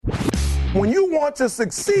When you want to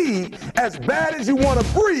succeed as bad as you want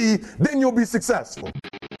to breathe, then you'll be successful.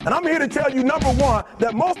 And I'm here to tell you, number one,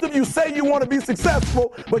 that most of you say you want to be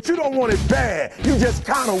successful, but you don't want it bad. You just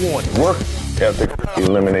kind of want it. Work ethic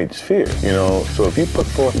eliminates fear, So if you put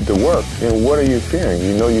forth the work, then what are you fearing?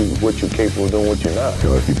 You know what you're capable of doing, what you're not.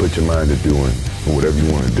 If you put your mind to doing whatever you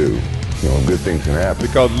want to do, good things can happen.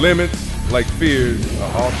 Because limits, like fears,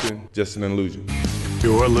 are often just an illusion.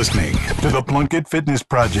 You're listening to the Plunkett Fitness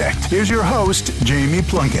Project. Here's your host, Jamie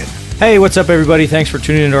Plunkett. Hey, what's up, everybody? Thanks for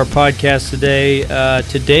tuning into our podcast today.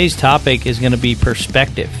 Today's topic is going to be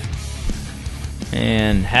perspective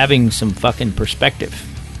and having some fucking perspective.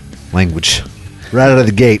 Language. Right out of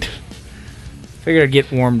the gate. Figured I'd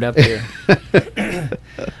get warmed up here.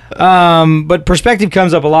 But perspective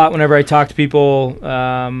comes up a lot whenever I talk to people,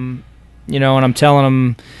 and I'm telling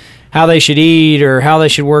them how they should eat or how they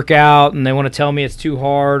should work out, and they want to tell me it's too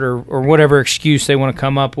hard or whatever excuse they want to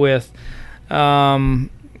come up with. A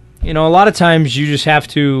lot of times you just have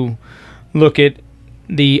to look at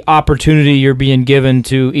the opportunity you're being given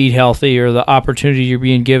to eat healthy or the opportunity you're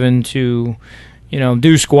being given to,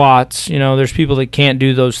 do squats. There's people that can't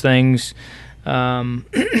do those things, whether,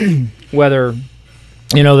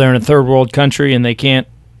 they're in a third world country and they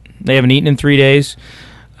haven't eaten in 3 days,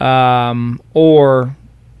 or,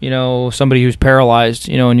 somebody who's paralyzed,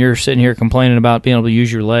 and you're sitting here complaining about being able to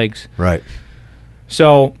use your legs. Right.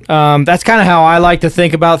 So that's kind of how I like to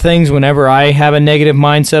think about things whenever I have a negative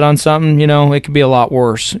mindset on something. It could be a lot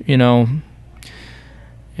worse. Say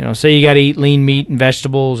you got to eat lean meat and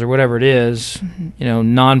vegetables or whatever it is,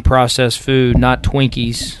 non-processed food, not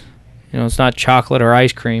Twinkies. It's not chocolate or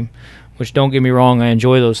ice cream, which, don't get me wrong, I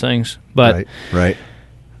enjoy those things. But right.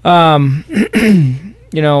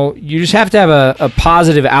 You just have to have a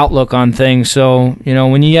positive outlook on things. So,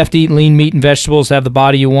 when you have to eat lean meat and vegetables to have the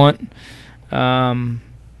body you want, look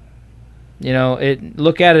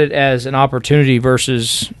at it as an opportunity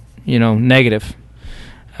versus, negative.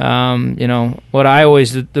 The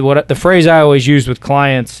phrase I always use with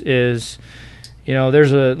clients is,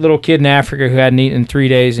 there's a little kid in Africa who hadn't eaten in 3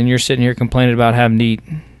 days, and you're sitting here complaining about having to eat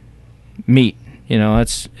meat.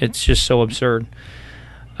 It's just so absurd.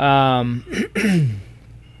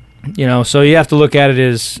 So you have to look at it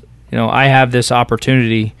as, I have this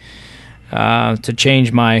opportunity to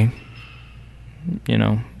change my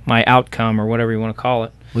outcome or whatever you want to call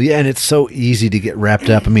it. Well, yeah, and it's so easy to get wrapped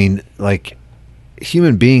up. I mean, like,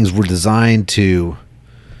 human beings were designed to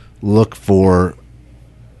look for,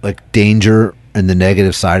 like, danger and the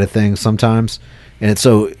negative side of things sometimes. And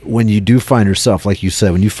so when you do find yourself, like you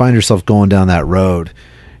said, when you find yourself going down that road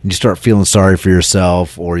and you start feeling sorry for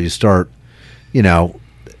yourself, or you start,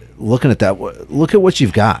 looking at that, look at what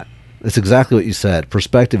you've got. That's exactly what you said.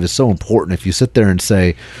 Perspective is so important. If you sit there and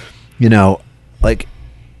say,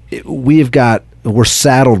 we're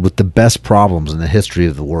saddled with the best problems in the history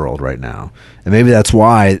of the world right now. And maybe that's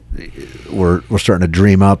why we're starting to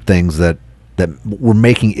dream up things that we're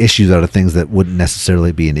making issues out of things that wouldn't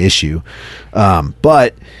necessarily be an issue.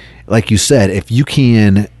 But like you said, if you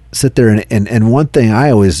can sit there and one thing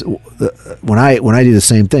I always, when I do the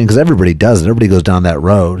same thing, because everybody does it, everybody goes down that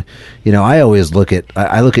road, I always look at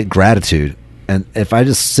gratitude. And if I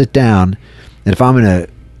just sit down, and if I'm in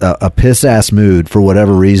a piss ass mood for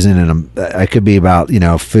whatever reason, and I could be about,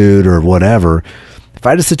 food or whatever, if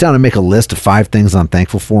I just sit down and make a list of 5 things I'm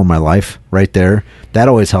thankful for in my life right there, that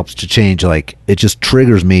always helps to change. Like, it just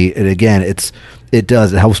triggers me. And again, it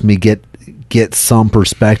helps me get some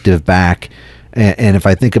perspective back. And if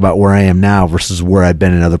I think about where I am now versus where I've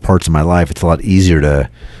been in other parts of my life, it's a lot easier to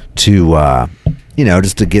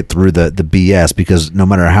just to get through the BS, because no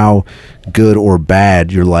matter how good or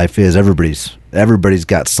bad your life is, everybody's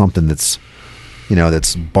got something that's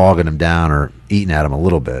bogging them down or eating at them a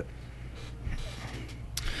little bit.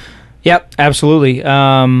 Yep, absolutely.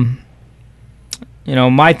 My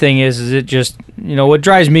thing is it just, what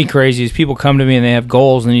drives me crazy is people come to me and they have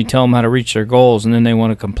goals, and you tell them how to reach their goals, and then they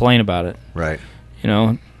want to complain about it. Right.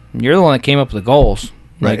 You're the one that came up with the goals.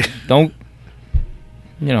 Right. Like,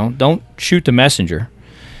 don't shoot the messenger.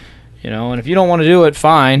 And if you don't want to do it,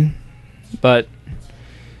 fine. But,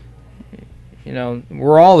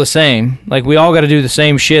 we're all the same. Like, we all got to do the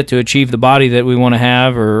same shit to achieve the body that we want to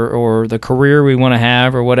have, or the career we want to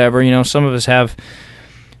have, or whatever. Some of us have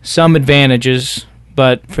some advantages,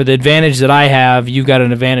 but for the advantage that I have, you've got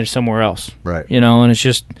an advantage somewhere else. Right. And it's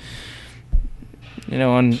just,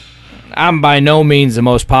 and I'm by no means the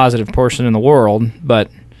most positive person in the world,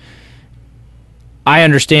 but I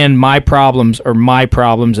understand my problems are my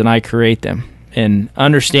problems, and I create them. And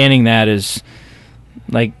understanding that is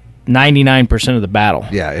like 99% of the battle.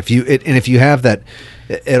 Yeah, if you have that,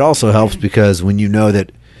 It also helps because when you know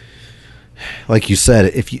that, like you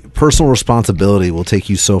said, personal responsibility will take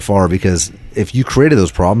you so far, because if you created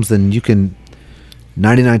those problems, then you can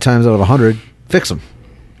 99 times out of 100 fix them.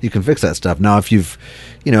 You can fix that stuff. Now, if you've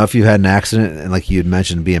had an accident and like you had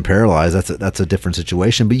mentioned being paralyzed, that's a different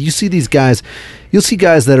situation. But you see these guys, you'll see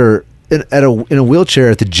guys that are in a wheelchair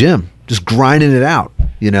at the gym, just grinding it out,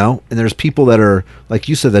 and there's people that are, like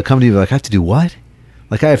you said, that come to you like, I have to do what?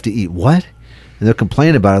 Like, I have to eat what? And they're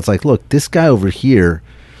complaining about it. It's like, look, this guy over here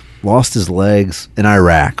lost his legs in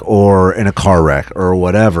Iraq or in a car wreck or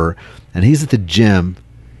whatever, and he's at the gym,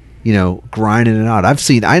 grinding it out.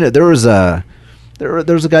 I know there was a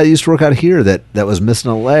guy that used to work out here that was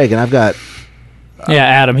missing a leg, and I've got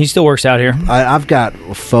Adam, he still works out here. I've got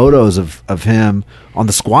photos of him on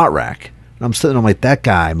the squat rack, and I'm like, that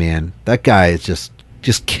guy, man, that guy is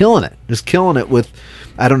just killing it with,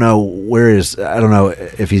 I don't know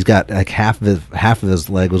if he's got like half of his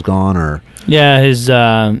leg was gone, or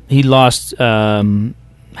he lost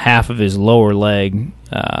half of his lower leg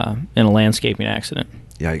in a landscaping accident.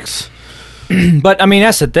 Yikes. But I mean,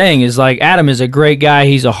 that's the thing, is like, Adam is a great guy.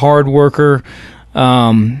 He's a hard worker.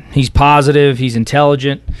 He's positive. He's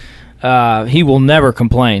intelligent. He will never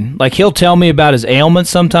complain. Like, he'll tell me about his ailments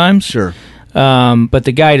sometimes. Sure. But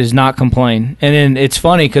the guy does not complain. And then it's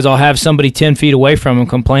funny because I'll have somebody 10 feet away from him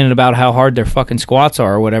complaining about how hard their fucking squats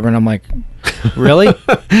are or whatever. And I'm like, really?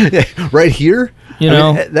 Right here?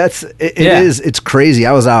 It is. It's crazy.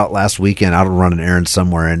 I was out last weekend, out running errands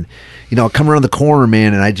somewhere, and I come around the corner,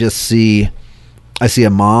 man, and I see a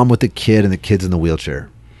mom with a kid, and the kid's in the wheelchair,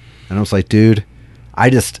 and I was like, dude, I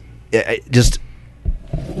just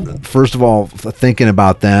first of all thinking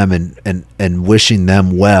about them and wishing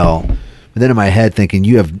them well, and then in my head thinking,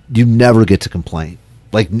 you never get to complain.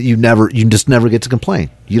 Like, you just never get to complain.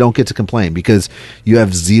 You don't get to complain because you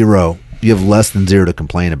have less than zero to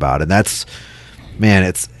complain about, and that's, man,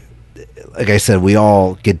 it's like I said, we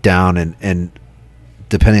all get down, and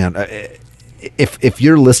depending on if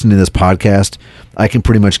you're listening to this podcast, I can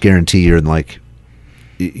pretty much guarantee you're in, like,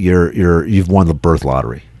 you've won the birth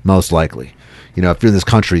lottery, most likely. If you're in this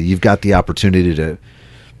country, you've got the opportunity to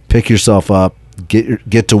pick yourself up,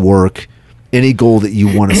 get to work, any goal that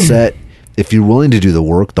you want to set. If you're willing to do the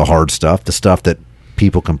work, the hard stuff, the stuff that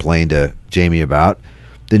people complain to Jamie about,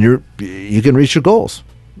 then you can reach your goals.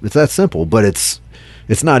 It's that simple, but it's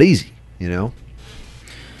not easy,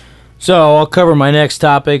 So I'll cover my next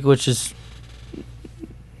topic, which is,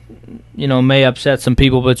 may upset some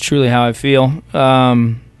people, but it's truly how I feel.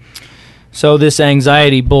 So this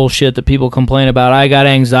anxiety bullshit that people complain about, I got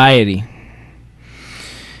anxiety.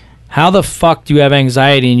 How the fuck do you have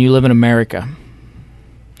anxiety and you live in America?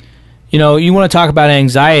 You want to talk about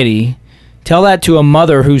anxiety, tell that to a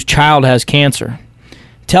mother whose child has cancer.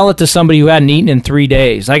 Tell it to somebody who hadn't eaten in 3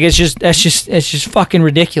 days. Like, it's just fucking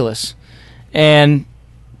ridiculous. And,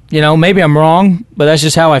 maybe I'm wrong, but that's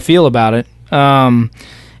just how I feel about it.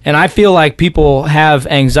 And I feel like people have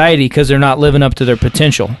anxiety because they're not living up to their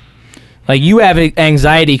potential. Like, you have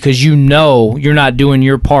anxiety because you're not doing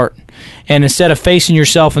your part. And instead of facing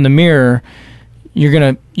yourself in the mirror, you're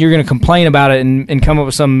gonna complain about it and come up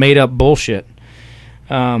with some made up bullshit.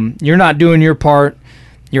 You're not doing your part.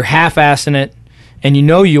 You're half-assing it, and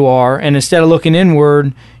you are. And instead of looking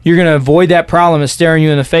inward, you're gonna avoid that problem that's staring you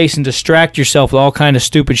in the face and distract yourself with all kind of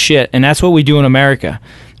stupid shit. And that's what we do in America.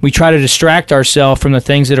 We try to distract ourselves from the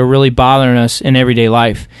things that are really bothering us in everyday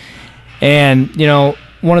life. And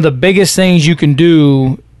one of the biggest things you can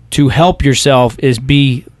do to help yourself is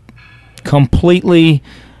be completely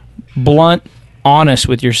blunt, honest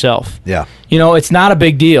with yourself. Yeah. It's not a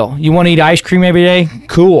big deal. You want to eat ice cream every day?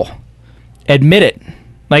 Cool. Admit it.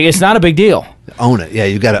 Like, it's not a big deal. Own it. Yeah,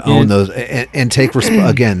 you got to own those and take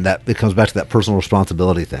again, it comes back to that personal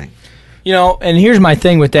responsibility thing. And here's my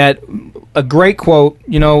thing with that. A great quote,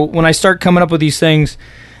 when I start coming up with these things,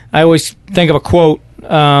 I always think of a quote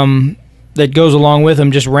that goes along with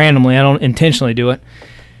them just randomly. I don't intentionally do it.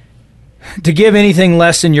 To give anything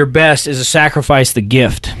less than your best is to sacrifice the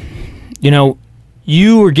gift.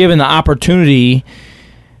 You were given the opportunity,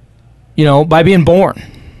 by being born.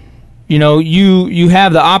 You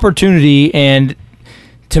have the opportunity, and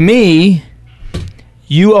to me,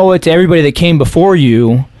 you owe it to everybody that came before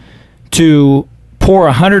you to pour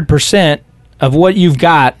 100% of what you've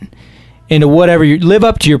got into whatever you live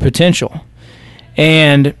up to your potential.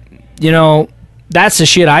 And that's the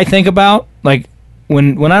shit I think about. Like,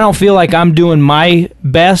 when I don't feel like I'm doing my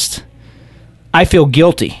best, I feel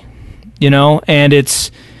guilty, and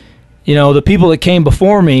it's, the people that came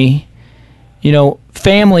before me,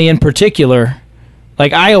 family in particular,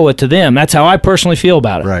 like, I owe it to them. That's how I personally feel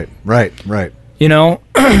about it. Right. You know,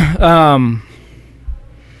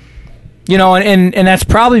 you know, and that's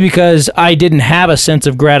probably because I didn't have a sense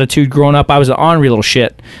of gratitude growing up. I was an ornery little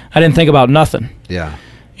shit. I didn't think about nothing. Yeah.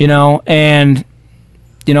 You know, and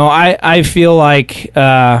you know, I feel like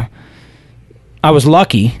I was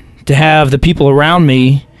lucky to have the people around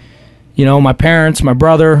me. You know, my parents, my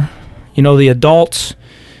brother, you know, the adults,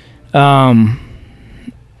 you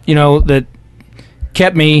know, that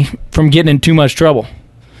kept me from getting in too much trouble.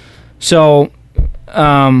 So,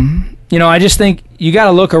 you know, I just think you got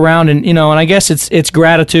to look around and, you know, and I guess it's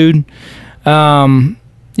gratitude. You know,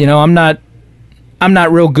 I'm not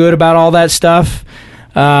real good about all that stuff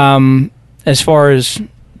as far as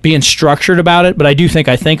being structured about it, but I do think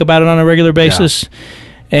I think about it on a regular basis.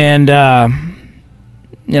 Yeah. And,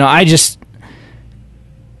 you know, I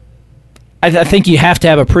think you have to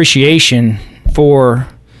have appreciation for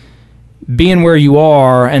being where you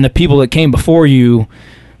are and the people that came before you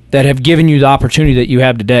that have given you the opportunity that you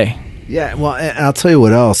have today. Yeah, well, and I'll tell you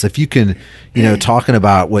what else. If you can, you know, talking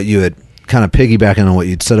about what you had kind of piggybacking on what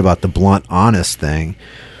you'd said about the blunt, honest thing,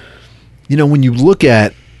 you know, when you look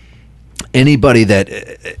at anybody that,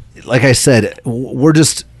 like I said, we're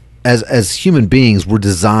just, as human beings, we're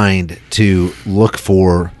designed to look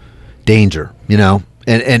for danger, you know,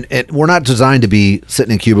 and we're not designed to be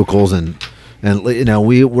sitting in cubicles and you know,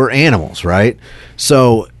 we're animals, right?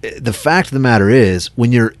 So the fact of the matter is,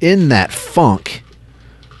 when you're in that funk,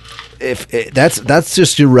 that's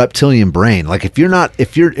just your reptilian brain. Like if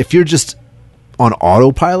you're just on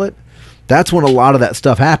autopilot, that's when a lot of that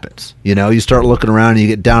stuff happens. You know, you start looking around and you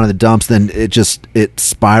get down in the dumps, then it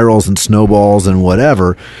spirals and snowballs and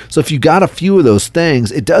whatever. So if you got a few of those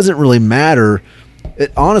things, it doesn't really matter.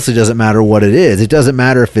 It honestly doesn't matter what it is. It doesn't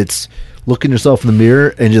matter if it's looking yourself in the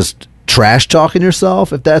mirror and just trash talking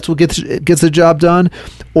yourself, if that's what gets the job done,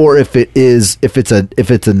 or if it's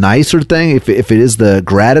a nicer thing, if it is the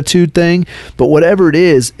gratitude thing. But whatever it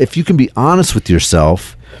is, if you can be honest with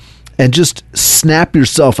yourself and just snap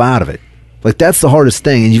yourself out of it, like that's the hardest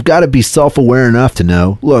thing. And you've got to be self-aware enough to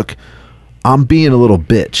know, look, I'm being a little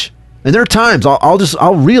bitch. And there are times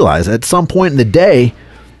I'll realize at some point in the day,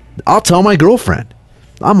 I'll tell my girlfriend,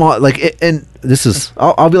 I'm like, and this is,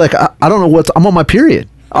 I'll be like, I don't know I'm on my period.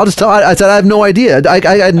 I'll just tell. I said I have no idea. I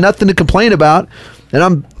had nothing to complain about,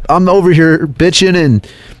 and I'm over here bitching and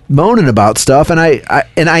moaning about stuff, and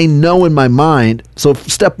I know in my mind. So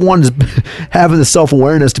step one is having the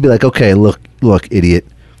self-awareness to be like, okay, look, idiot,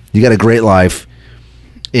 you got a great life,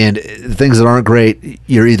 and the things that aren't great,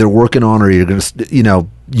 you're either working on or you're gonna, you know,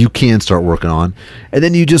 you can start working on, and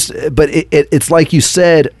then you just. But it's like you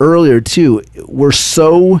said earlier too.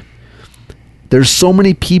 There's so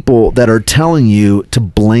many people that are telling you to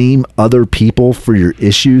blame other people for your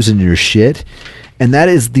issues and your shit. And that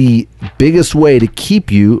is the biggest way to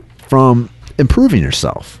keep you from improving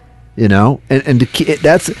yourself, you know? And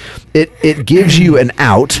it gives you an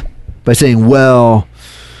out by saying, well,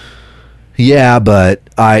 yeah, but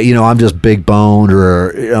I'm just big boned,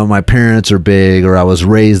 or, you know, my parents are big, or I was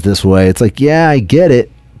raised this way. It's like, yeah, I get it.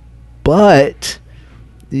 But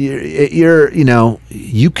you're you know,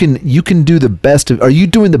 you can do the best of. Are you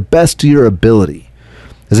doing the best to your ability?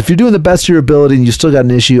 Because if you're doing the best to your ability and you still got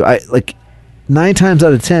an issue, 9 times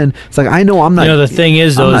out of 10, it's like, I know I'm not. You know, the thing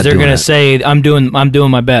is though, is they're going to say I'm doing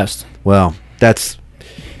my best. Well, that's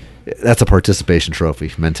a participation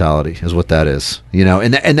trophy mentality, is what that is. You know,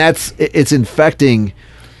 and it's infecting.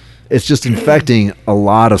 It's just infecting a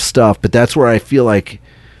lot of stuff. But that's where I feel like,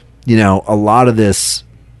 you know, a lot of this.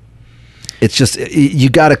 It's just, you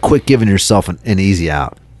got to quit giving yourself an easy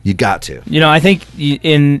out. You got to. You know, I think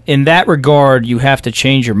in that regard, you have to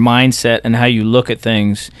change your mindset and how you look at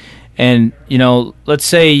things. And, you know, let's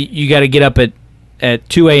say you got to get up at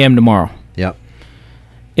 2 a.m. tomorrow. Yep.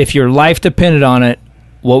 If your life depended on it,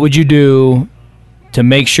 what would you do to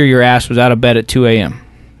make sure your ass was out of bed at 2 a.m.?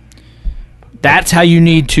 That's how you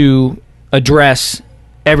need to address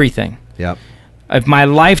everything. Yep. If my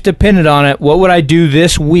life depended on it, what would I do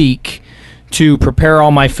this week to prepare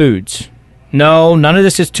all my foods? No, none of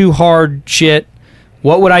this is too hard shit.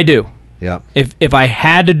 What would I do? Yeah. If I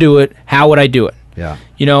had to do it, how would I do it? Yeah.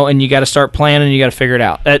 You know, and you got to start planning, you got to figure it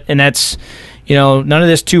out. And that's, you know, none of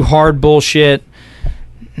this too hard bullshit.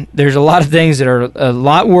 There's a lot of things that are a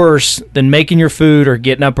lot worse than making your food or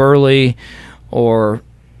getting up early or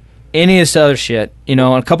any of this other shit. You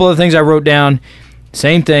know, a couple of things I wrote down.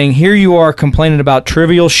 Same thing. Here you are complaining about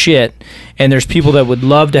trivial shit, and there's people that would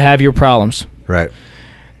love to have your problems. Right.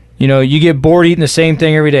 You know, you get bored eating the same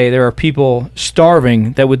thing every day. There are people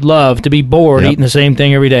starving that would love to be bored eating the same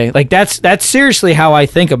thing every day. Like, that's seriously how I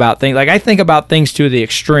think about things. Like, I think about things to the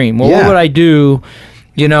extreme. Well, what would I do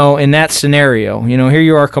You know, in that scenario, you know, here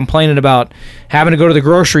you are complaining about having to go to the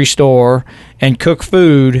grocery store and cook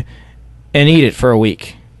food and eat it for a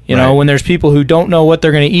week. You know, when there's people who don't know what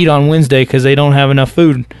they're going to eat on Wednesday because they don't have enough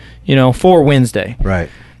food, you know, for Wednesday. Right.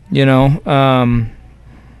 You know,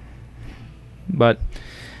 but,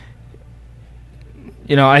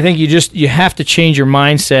 you know, I think you have to change your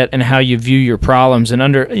mindset and how you view your problems. And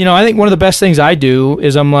you know, I think one of the best things I do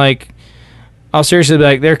is I'll seriously be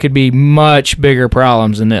like, there could be much bigger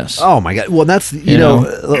problems than this. Oh my God. Well, that's, you know,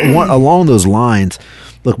 along those lines,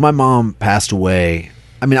 look, my mom passed away.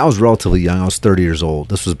 I mean, I was relatively young. I was 30 years old.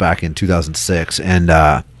 This was back in 2006.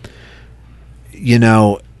 And, you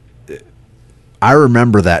know, I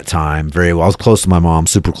remember that time very well. I was close to my mom,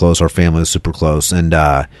 super close. Our family was super close. And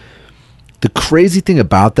the crazy thing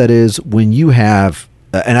about that is when you have,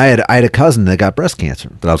 and I had a cousin that got breast cancer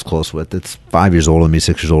that I was close with. It's 5 years older than me,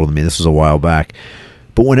 6 years older than me. This was a while back.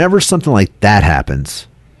 But whenever something like that happens,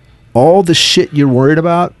 all the shit you're worried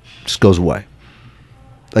about just goes away.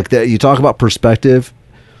 Like that, you talk about perspective.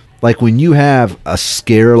 Like when you have a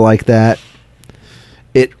scare like that,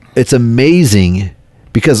 it's amazing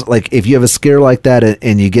because like if you have a scare like that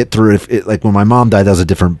and you get through it, like when my mom died, that was a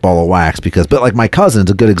different ball of wax but like my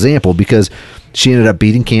cousin's a good example because she ended up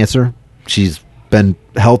beating cancer. She's been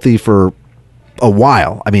healthy for a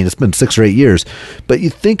while. I mean, it's been 6 or 8 years. But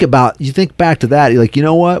you think back to that, you're like, you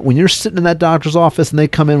know what? When you're sitting in that doctor's office and they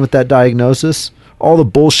come in with that diagnosis, all the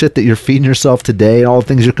bullshit that you're feeding yourself today, all the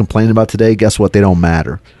things you're complaining about today, guess what? They don't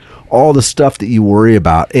matter. All the stuff that you worry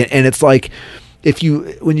about. And it's like,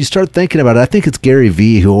 when you start thinking about it, I think it's Gary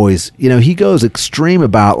Vee who always, you know, he goes extreme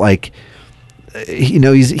about like, you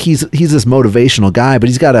know, he's this motivational guy, but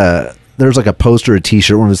there's like a poster, a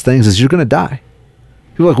t-shirt, one of his things is you're going to die.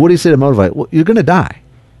 People are like, what do you say to motivate? Well, you're going to die.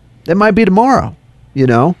 It might be tomorrow, you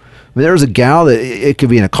know? I mean, there was a gal that it could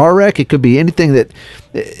be in a car wreck. It could be anything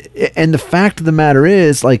and the fact of the matter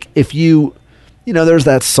is, like, if you know, there's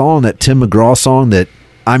that song, that Tim McGraw song that,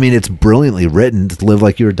 I mean, it's brilliantly written, to live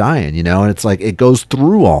like you're dying, you know? And it's like, it goes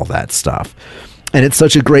through all that stuff. And it's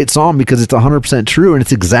such a great song because it's 100% true. And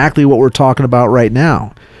it's exactly what we're talking about right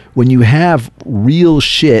now. When you have real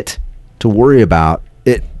shit to worry about,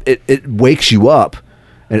 it wakes you up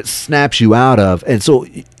and it snaps you out of. And so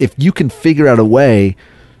if you can figure out a way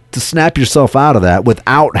to snap yourself out of that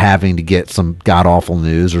without having to get some god awful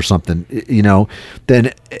news or something, you know,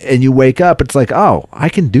 then, and you wake up, it's like, oh, I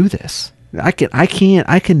can do this. I can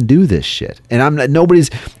do this shit. And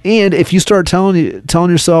and if you start telling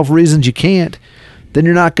yourself reasons you can't, then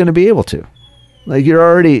you're not going to be able to. Like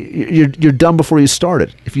you're done before you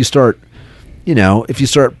started. If you start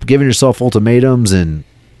giving yourself ultimatums and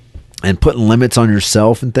putting limits on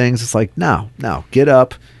yourself and things, it's like, no, get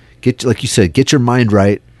up, like you said, get your mind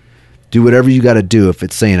right, do whatever you got to do. If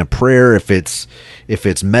it's saying a prayer, if it's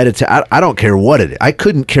meditate, I don't care what it is. I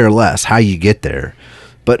couldn't care less how you get there,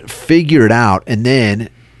 but figure it out and then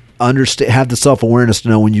have the self-awareness to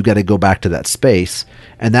know when you got to go back to that space,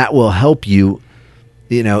 and that will help you.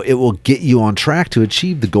 You know, it will get you on track to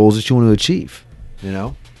achieve the goals that you want to achieve. You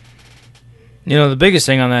know, the biggest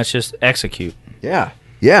thing on that is just execute. Yeah.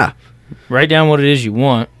 Write down what it is you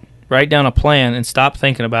want. Write down a plan and stop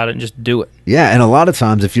thinking about it and just do it. Yeah, and a lot of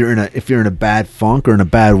times if you're in a bad funk or in a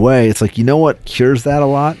bad way, it's like, you know what cures that a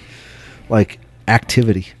lot? Like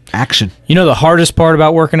activity, action. You know the hardest part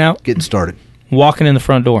about working out? Getting started. Walking in the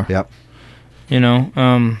front door. Yep. And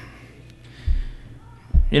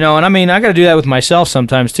I mean, I got to do that with myself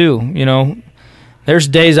sometimes too. You know, there's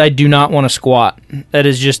days I do not want to squat. That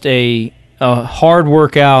is just a hard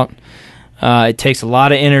workout. It takes a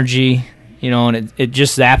lot of energy, and it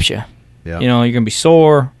just zaps you. Yep. You're going to be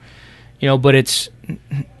sore, but it's,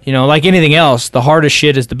 like anything else, the hardest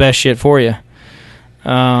shit is the best shit for you.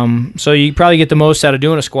 So you probably get the most out of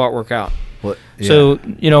doing a squat workout. Well, yeah.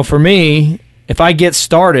 So, for me, if I get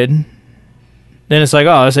started, then it's like,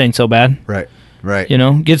 oh, this ain't so bad. Right.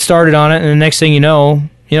 Get started on it, and the next thing you know,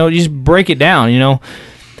 you just break it down,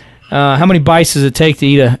 How many bites does it take to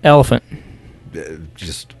eat an elephant?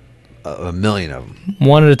 Just a million of them.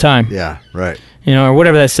 One at a time. Yeah, right. Or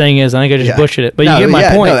whatever that saying is. I think I just butchered it. But you get my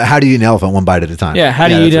point. No, how do you eat an elephant one bite at a time? Yeah, how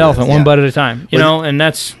do you eat an elephant one bite at a time? And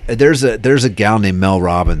that's... There's a gal named Mel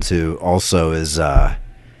Robbins who also is...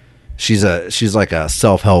 She's like a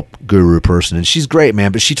self-help guru person, and she's great,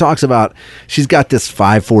 man. But she talks about, she's got this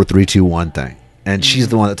 5, 4, 3, 2, 1 thing, and she's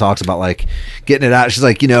the one that talks about like getting it out. She's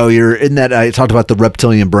like, you're in that. I talked about the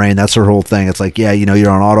reptilian brain. That's her whole thing. It's like, yeah, you're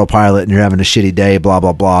on autopilot and you're having a shitty day, blah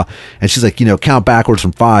blah blah. And she's like, count backwards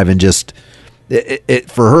from 5 and just it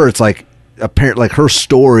for her. It's like apparently, like her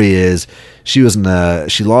story is she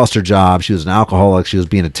lost her job. She was an alcoholic. She was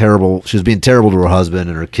being terrible to her husband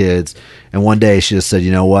and her kids. And one day she just said,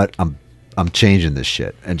 you know what? I'm changing this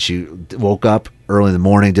shit. And she woke up early in the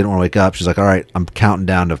morning, didn't want to wake up. She's like, all right, I'm counting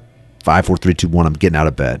down to 5, 4, 3, 2, 1. I'm getting out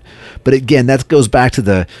of bed. But again, that goes back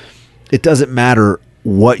to it doesn't matter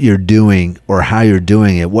what you're doing or how you're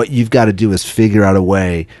doing it. What you've got to do is figure out a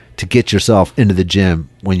way to get yourself into the gym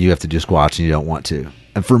when you have to do squats and you don't want to.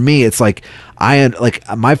 And for me, it's like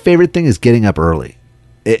my favorite thing is getting up early.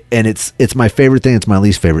 And it's my favorite thing. It's my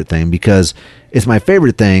least favorite thing because it's my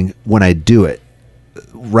favorite thing when I do it.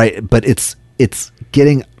 Right. But it's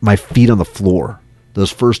getting my feet on the floor,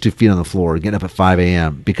 those first 2 feet on the floor, getting up at 5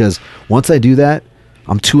 a.m. Because once I do that,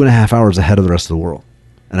 I'm 2.5 hours ahead of the rest of the world.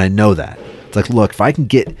 And I know that. It's like, look, if I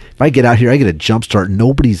get out here, I get a jump start.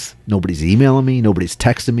 Nobody's emailing me. Nobody's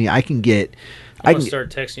texting me. I can start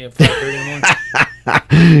texting you at 5:30 in the morning.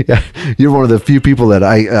 Yeah, you're one of the few people that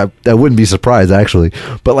I wouldn't be surprised actually.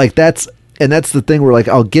 But like that's the thing where like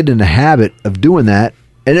I'll get in the habit of doing that,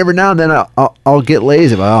 and every now and then I'll get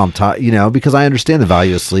lazy. But I'm tired, because I understand the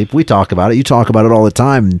value of sleep. We talk about it. You talk about it all the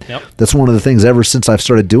time. Yep. That's one of the things. Ever since I've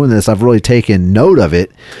started doing this, I've really taken note of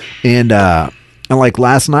it, and like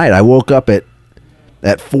last night, I woke up at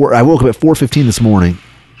 4. I woke up at 4:15 this morning,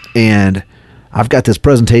 and I've got this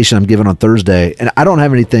presentation I'm giving on Thursday, and I don't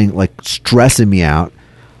have anything like stressing me out,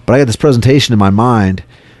 but I got this presentation in my mind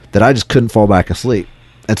that I just couldn't fall back asleep.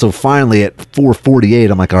 And so finally at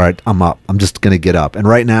 4:48, I'm like, all right, I'm up. I'm just going to get up. And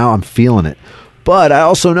right now I'm feeling it. But I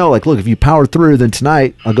also know, like, look, if you power through, then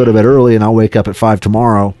tonight I'll go to bed early and I'll wake up at 5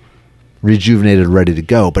 tomorrow, rejuvenated, ready to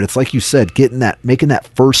go. But it's like you said, making that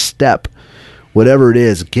first step, whatever it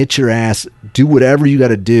is, get your ass, do whatever you got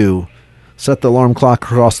to do, set the alarm clock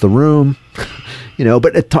across the room,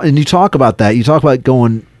 and you talk about that. You talk about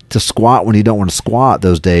going to squat when you don't want to squat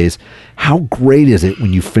those days. How great is it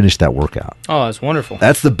when you finish that workout? Oh, it's wonderful.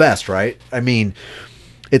 That's the best, right? I mean,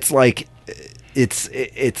 it's like, it's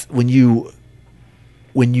when you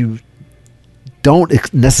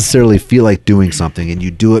don't necessarily feel like doing something and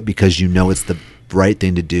you do it because you know it's the right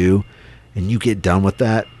thing to do and you get done with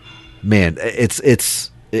that, man, it's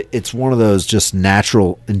one of those just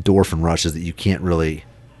natural endorphin rushes that you can't really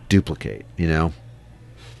duplicate,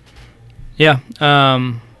 Yeah.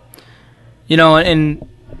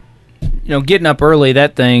 Getting up early,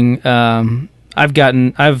 that thing, I've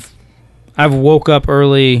woke up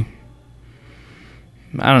early,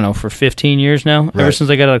 I don't know, for 15 years now. Right. Ever since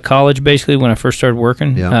I got out of college, basically, when I first started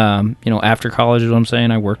working. Yeah. After college is what I'm saying.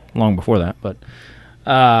 I worked long before that. But,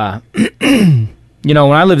 when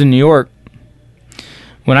I lived in New York,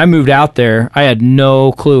 when I moved out there, I had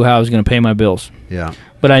no clue how I was going to pay my bills. Yeah.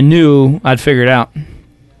 But I knew I'd figure it out.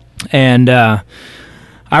 And I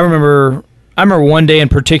remember one day in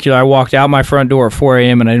particular, I walked out my front door at 4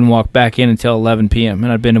 a.m. and I didn't walk back in until 11 p.m.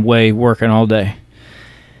 And I'd been away working all day.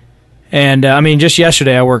 And, just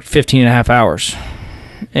yesterday I worked 15 and a half hours.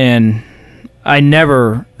 And I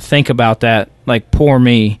never think about that, like, poor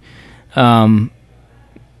me. Because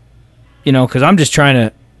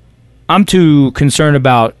I'm too concerned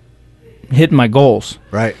about hitting my goals.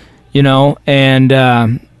 Right.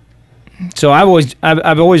 And so I've always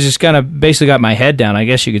just kind of basically got my head down, I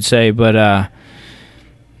guess you could say. But,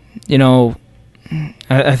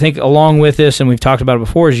 I think along with this, and we've talked about it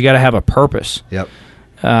before, is you got to have a purpose. Yep.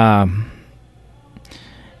 So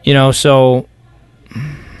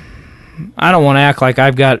I don't want to act like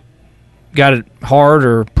I've got it hard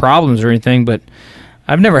or problems or anything, but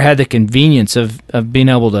I've never had the convenience of being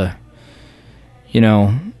able to,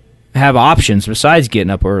 have options besides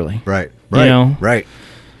getting up early. Right. Right.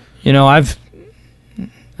 I've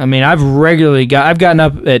gotten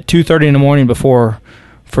up at 2:30 in the morning before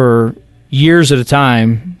for years at a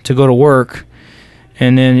time to go to work,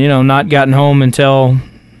 and then not gotten home until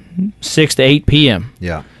 6 to 8 p.m.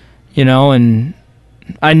 Yeah. And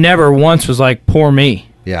I never once was like, poor me.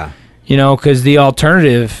 Yeah. Because the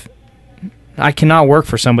alternative, I cannot work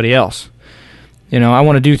for somebody else. I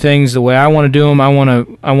want to do things the way I want to do them. I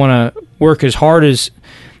want to work as hard as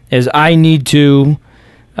I need to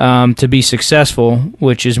be successful,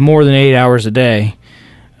 which is more than 8 hours a day.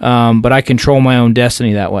 But I control my own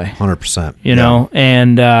destiny that way. 100%.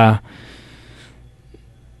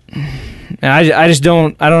 And I just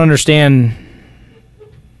don't understand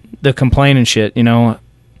the complaining shit.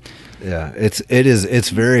 Yeah,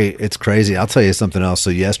 it's crazy. I'll tell you something else. So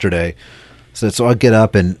yesterday, so I get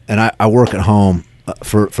up and I work at home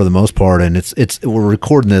for the most part, and we're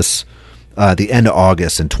recording this the end of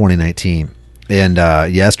August in 2019. And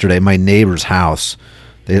yesterday, my neighbor's house,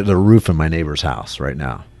 they're roofing my neighbor's house right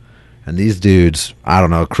now. And these dudes, I don't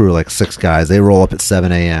know, a crew of like 6 guys, they roll up at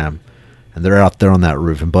 7 a.m. and they're out there on that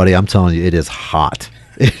roof. And buddy, I'm telling you, it is hot.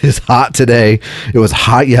 It is hot today. It was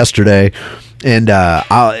hot yesterday. And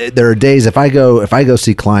there are days if I go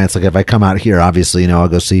see clients, like if I come out here, obviously, I'll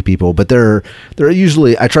go see people. But they're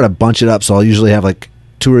usually, I try to bunch it up, so I'll usually have like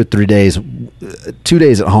 2 or 3 days, 2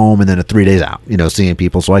 days at home and then 3 days out, seeing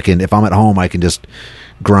people. So I can, if I'm at home, I can just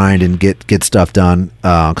grind and get stuff done,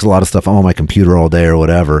 because a lot of stuff I'm on my computer all day or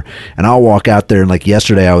whatever. And I'll walk out there, and like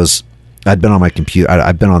yesterday I'd been on my computer.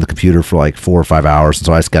 I've been on the computer for like 4 or 5 hours, and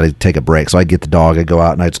so I just got to take a break. So I get the dog, I go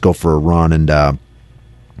out and I just go for a run, and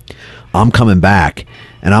I'm coming back,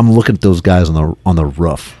 and I'm looking at those guys on the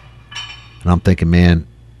roof, and I'm thinking, man,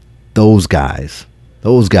 those guys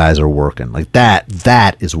are working. Like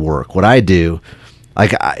that is work. What I do,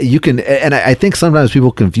 like you can, and I think sometimes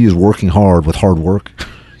people confuse working hard with hard work.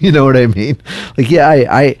 You know what I mean? Like, yeah,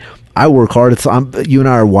 I work hard. You and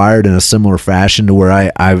I are wired in a similar fashion to where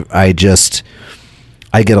I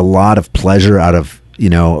get a lot of pleasure out of,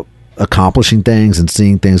 accomplishing things and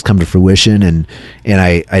seeing things come to fruition, and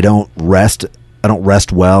I don't rest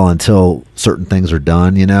well until certain things are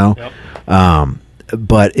done, Yep.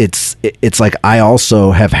 But it's like I also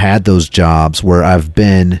have had those jobs where I've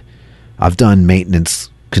done maintenance,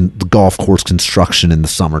 golf course construction in the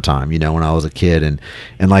summertime, when I was a kid, and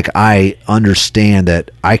like I understand that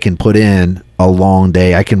I can put in a long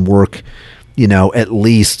day. I can work, at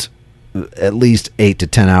least 8 to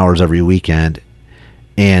 10 hours every weekend,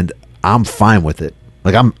 and I'm fine with it.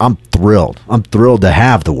 Like I'm thrilled. I'm thrilled to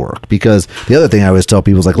have the work, because the other thing I always tell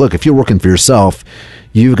people is like, look, if you're working for yourself,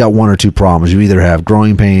 you've got 1 or 2 problems. You either have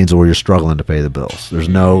growing pains or you're struggling to pay the bills. There's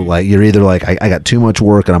no, like, you're either like, I got too much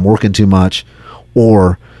work and I'm working too much,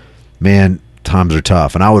 or, man, times are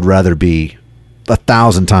tough. And I would rather be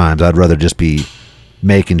 1,000 times, I'd rather just be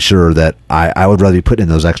making sure that I would rather be putting in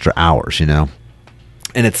those extra hours, And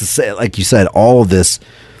it's like you said, all of this,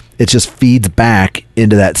 it just feeds back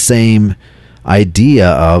into that same idea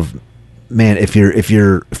of, man, if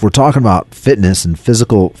we're talking about fitness and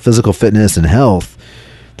physical fitness and health,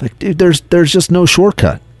 like, dude, there's just no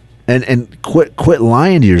shortcut, and quit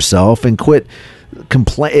lying to yourself and quit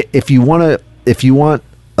complain. If you want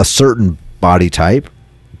a certain body type,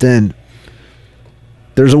 then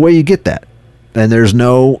there's a way you get that, and there's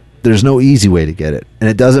no easy way to get it. And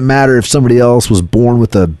it doesn't matter if somebody else was born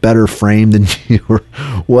with a better frame than you or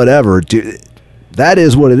whatever, dude. That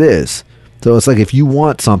is what it is. So it's like, if you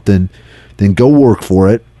want something, then go work for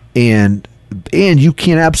it, and you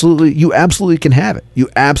absolutely can have it. You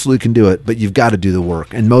absolutely can do it, but you've got to do the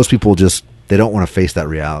work. And most people they don't want to face that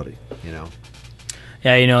reality,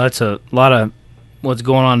 Yeah, that's a lot of what's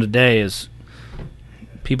going on today is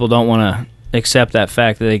people don't want to accept that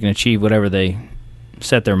fact that they can achieve whatever they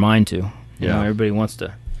set their mind to. You know, everybody wants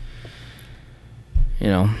to,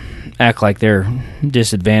 act like they're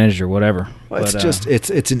disadvantaged or whatever. Well,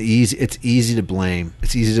 it's easy to blame.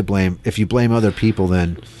 It's easy to blame. If you blame other people,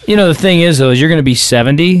 then the thing is, though, is you're going to be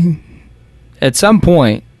 70 at some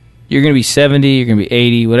point. You're going to be 70. You're going to be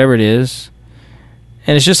 80, whatever it is.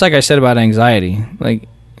 And it's just like I said about anxiety. Like,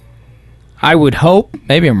 I would hope,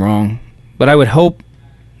 maybe I'm wrong, but I would hope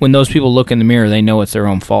when those people look in the mirror, they know it's their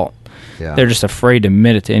own fault. Yeah. They're just afraid to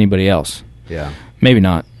admit it to anybody else. Yeah. Maybe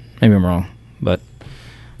not. Maybe I'm wrong, but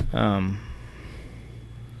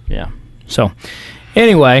yeah. So,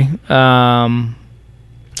 anyway,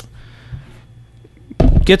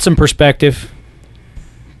 get some perspective.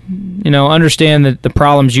 Understand that the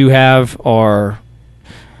problems you have are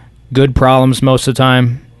good problems most of the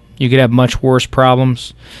time. You could have much worse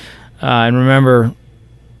problems. And remember,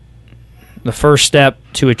 the first step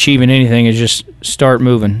to achieving anything is just start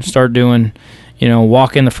moving. Start doing,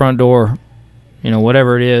 walk in the front door,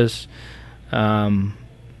 whatever it is.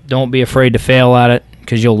 Don't be afraid to fail at it,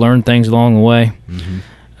 because you'll learn things along the way.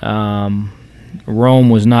 Mm-hmm. Rome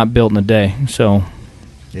was not built in a day, so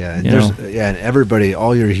yeah. And and everybody,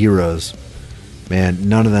 all your heroes, man,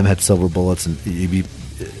 none of them had silver bullets, and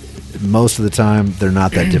most of the time they're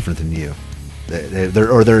not that different than you.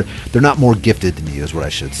 They're not more gifted than you, is what I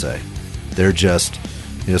should say. They're just,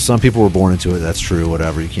 some people were born into it. That's true.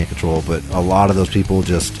 Whatever, you can't control. But a lot of those people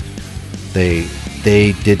just they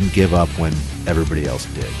didn't give up when everybody else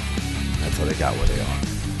did. That's how they got where they are.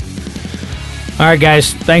 All right,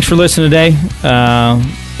 guys. Thanks for listening today.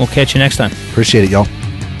 We'll catch you next time. Appreciate it, y'all.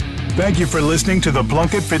 Thank you for listening to the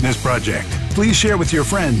Plunkett Fitness Project. Please share with your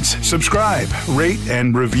friends, subscribe, rate,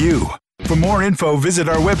 and review. For more info, visit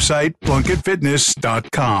our website,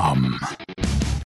 plunkettfitness.com.